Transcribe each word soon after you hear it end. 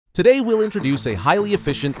Today we'll introduce a highly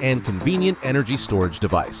efficient and convenient energy storage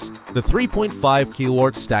device, the 3.5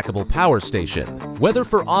 kW stackable power station. Whether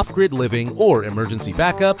for off-grid living or emergency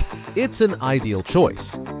backup, it's an ideal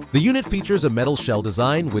choice. The unit features a metal shell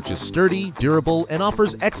design which is sturdy, durable, and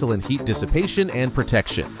offers excellent heat dissipation and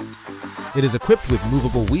protection. It is equipped with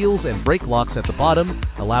movable wheels and brake locks at the bottom,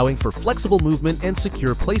 allowing for flexible movement and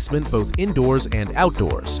secure placement both indoors and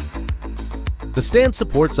outdoors. The stand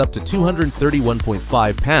supports up to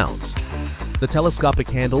 231.5 pounds. The telescopic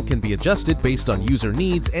handle can be adjusted based on user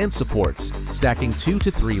needs and supports, stacking 2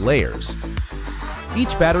 to 3 layers.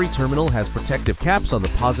 Each battery terminal has protective caps on the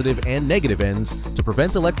positive and negative ends to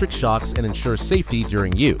prevent electric shocks and ensure safety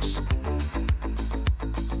during use.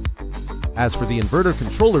 As for the inverter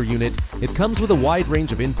controller unit, it comes with a wide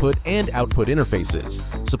range of input and output interfaces,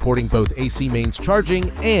 supporting both AC mains charging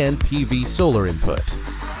and PV solar input.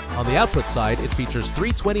 On the output side, it features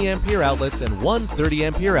 3 20-ampere outlets and 1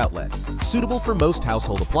 30-ampere outlet, suitable for most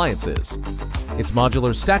household appliances. Its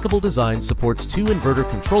modular stackable design supports 2 inverter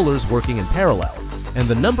controllers working in parallel, and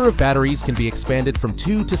the number of batteries can be expanded from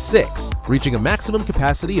 2 to 6, reaching a maximum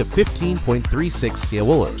capacity of 15.36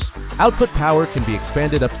 kWh. Output power can be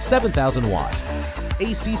expanded up to 7,000 watt.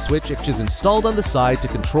 AC switch is installed on the side to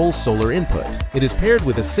control solar input. It is paired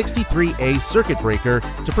with a 63A circuit breaker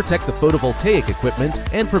to protect the photovoltaic equipment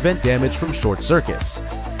and prevent damage from short circuits.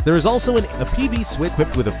 There is also a PV switch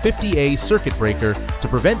equipped with a 50A circuit breaker to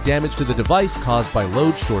prevent damage to the device caused by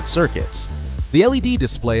load short circuits. The LED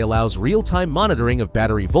display allows real-time monitoring of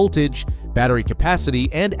battery voltage, battery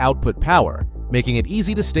capacity, and output power, making it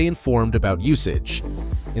easy to stay informed about usage.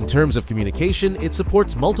 In terms of communication, it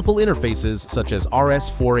supports multiple interfaces such as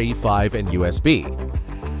RS-485 and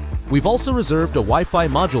USB. We've also reserved a Wi-Fi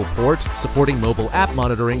module port supporting mobile app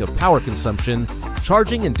monitoring of power consumption,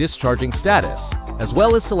 charging and discharging status, as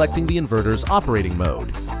well as selecting the inverter's operating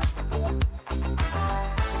mode.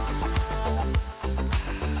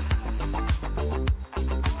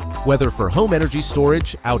 Whether for home energy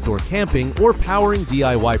storage, outdoor camping, or powering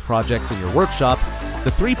DIY projects in your workshop, the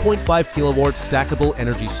 3.5 kW stackable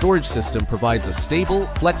energy storage system provides a stable,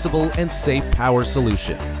 flexible, and safe power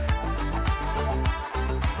solution.